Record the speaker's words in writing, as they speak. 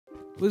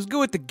What's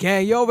good with the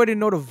gang? You already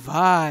know the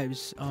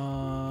vibes.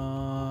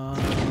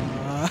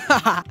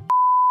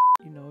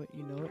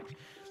 You know it.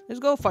 Let's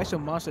go fight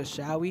some monsters,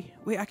 shall we?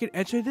 Wait, I can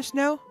enter this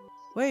now?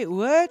 Wait,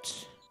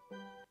 what?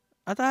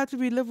 I thought I had to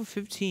be level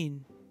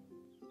 15.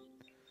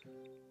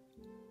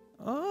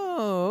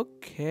 Oh,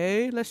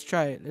 okay. Let's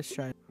try it.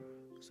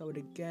 So with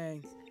the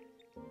gang.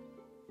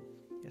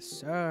 Yes,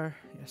 sir.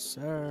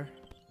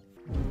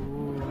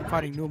 Ooh,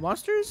 fighting new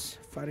monsters?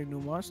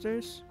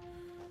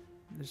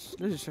 Let's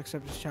just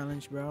accept this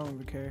challenge, bro. I don't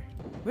even care.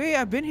 Wait,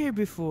 I've been here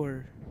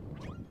before.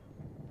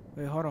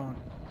 Wait, hold on.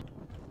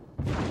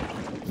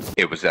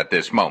 It was at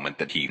this moment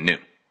that he knew.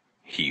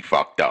 He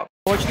fucked up.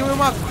 What you doing in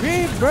my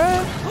crib,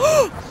 bro?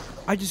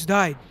 I just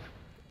died.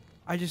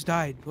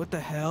 What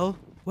the hell?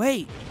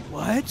 Wait,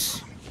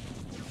 what?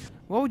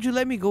 Why would you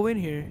let me go in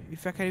here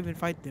if I can't even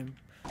fight them?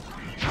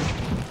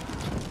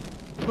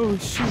 Oh,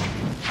 shoot.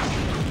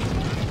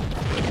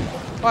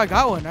 Oh, I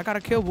got one. I got a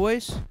kill,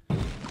 boys.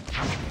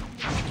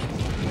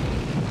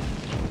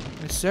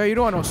 Yes, sir. You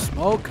don't want no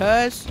smoke,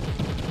 cuz. You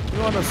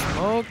don't want no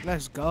smoke?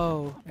 Let's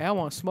go. Hey, I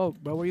want smoke,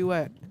 bro. Where you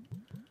at?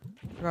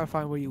 I gotta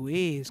find where you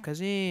is,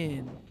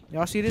 cousin.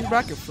 Y'all see this, bro?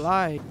 I can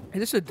fly. Is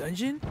this a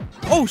dungeon?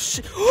 Oh,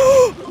 shit.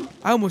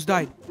 I almost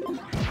died.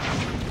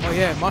 Oh,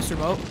 yeah. Monster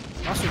mode.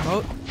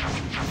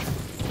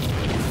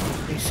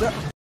 Hey, sir.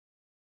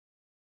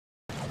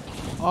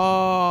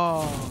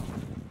 Oh.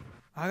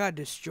 I got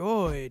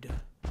destroyed.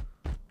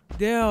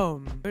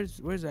 Damn.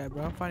 Where's that,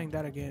 bro? I'm finding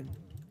that again.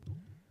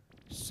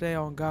 Say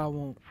on God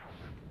won't.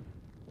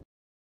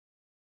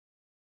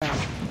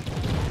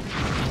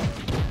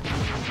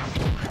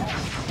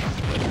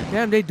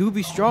 Damn, they do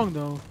be strong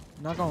though.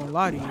 Not gonna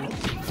lie to you.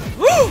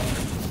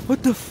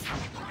 What the f?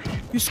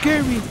 You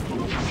scared me.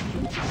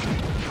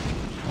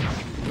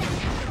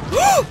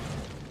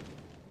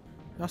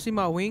 Y'all see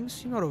my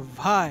wings? You know the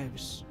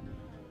vibes.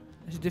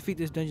 Let's defeat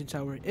this dungeon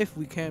tower if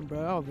we can, bro.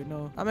 I don't even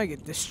know. I'm gonna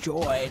get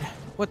destroyed.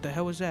 What the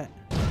hell was that?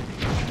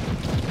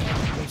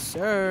 Yes,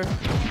 sir.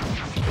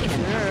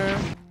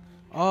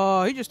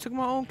 Oh, he just took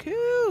my own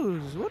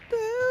kills. What the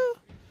hell?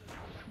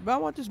 But I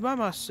want this by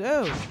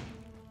myself.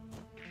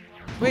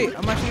 Wait,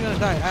 I'm actually gonna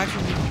die. I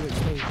actually need to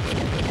do it.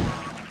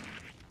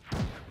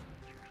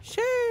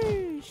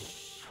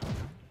 Sheesh.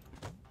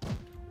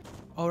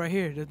 Oh, right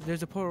here.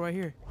 There's a portal right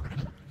here.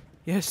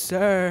 Yes,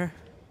 sir.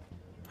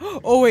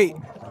 Oh, wait.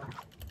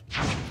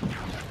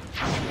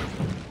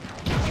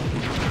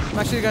 I'm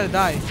actually gonna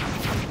die.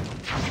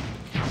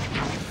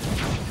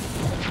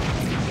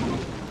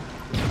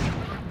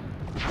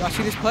 Y'all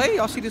see this play? You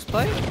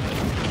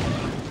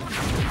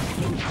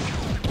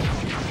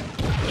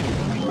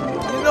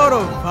know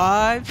the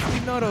vibes.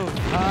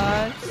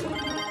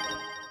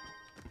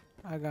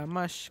 I got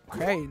my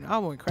crazy. I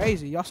went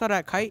crazy. Y'all saw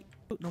that kite?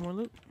 No more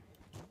loot.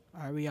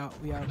 Alright, we out,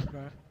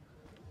 bro.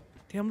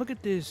 Damn, look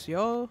at this,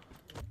 yo.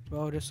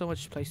 Bro, there's so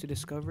much place to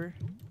discover.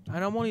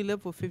 And I'm only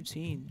level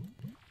 15.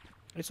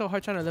 It's so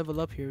hard trying to level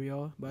up here,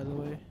 y'all, by the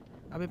way.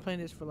 I've been playing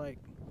this for like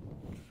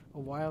a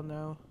while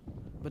now.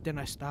 But then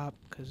I stopped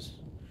because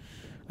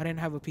I didn't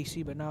have a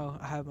PC, but now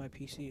I have my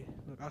PC.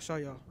 Look, I'll show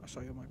y'all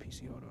my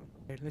PC. Hold on.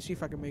 Here, let's see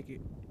if I can make it.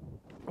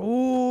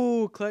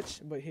 Oh, clutch.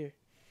 But here,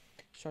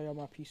 show y'all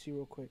my PC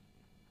real quick.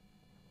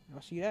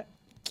 Y'all see that?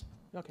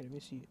 Y'all can't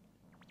even see it.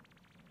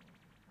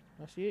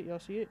 Y'all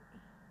see it?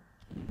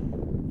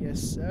 Yes,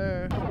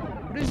 sir.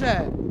 What is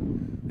that?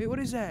 Wait, what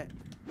is that?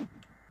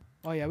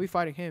 Oh, yeah, we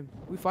fighting him.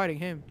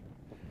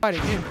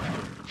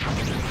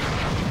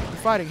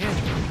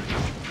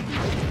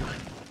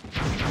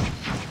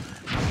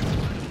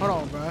 Hold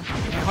on, bro.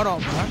 Hey, hold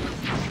on,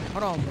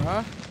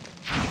 bro.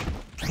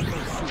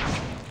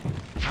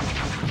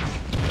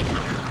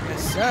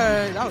 Yes,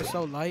 sir. That was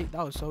so light.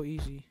 That was so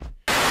easy.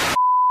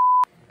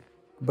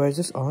 Bro, is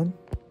this on?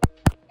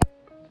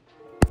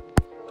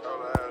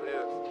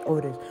 Oh,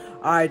 it is.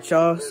 Alright,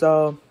 y'all.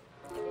 So,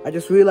 I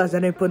just realized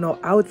I didn't put no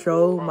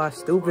outro. My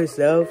stupid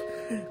self.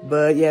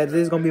 But, yeah, this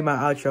is going to be my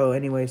outro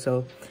anyway.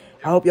 So,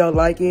 I hope y'all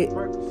like it.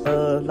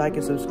 Like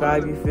and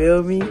subscribe, you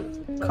feel me?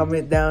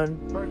 Comment down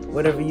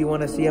whatever you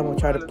want to see. I'm gonna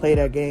try to play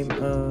that game.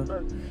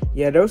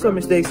 Yeah, there were some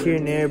mistakes here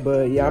and there,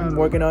 but yeah, I'm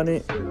working on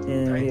it.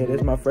 And yeah,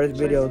 this is my first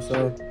video,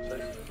 so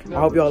I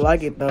hope y'all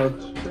like it though.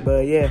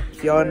 But yeah,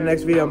 see y'all in the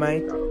next video,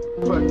 man.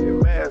 Fuck your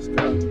mask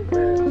up,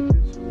 man.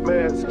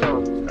 Mask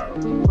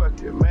on. Fuck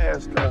your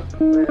mask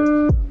up,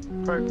 man.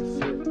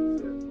 Percocet.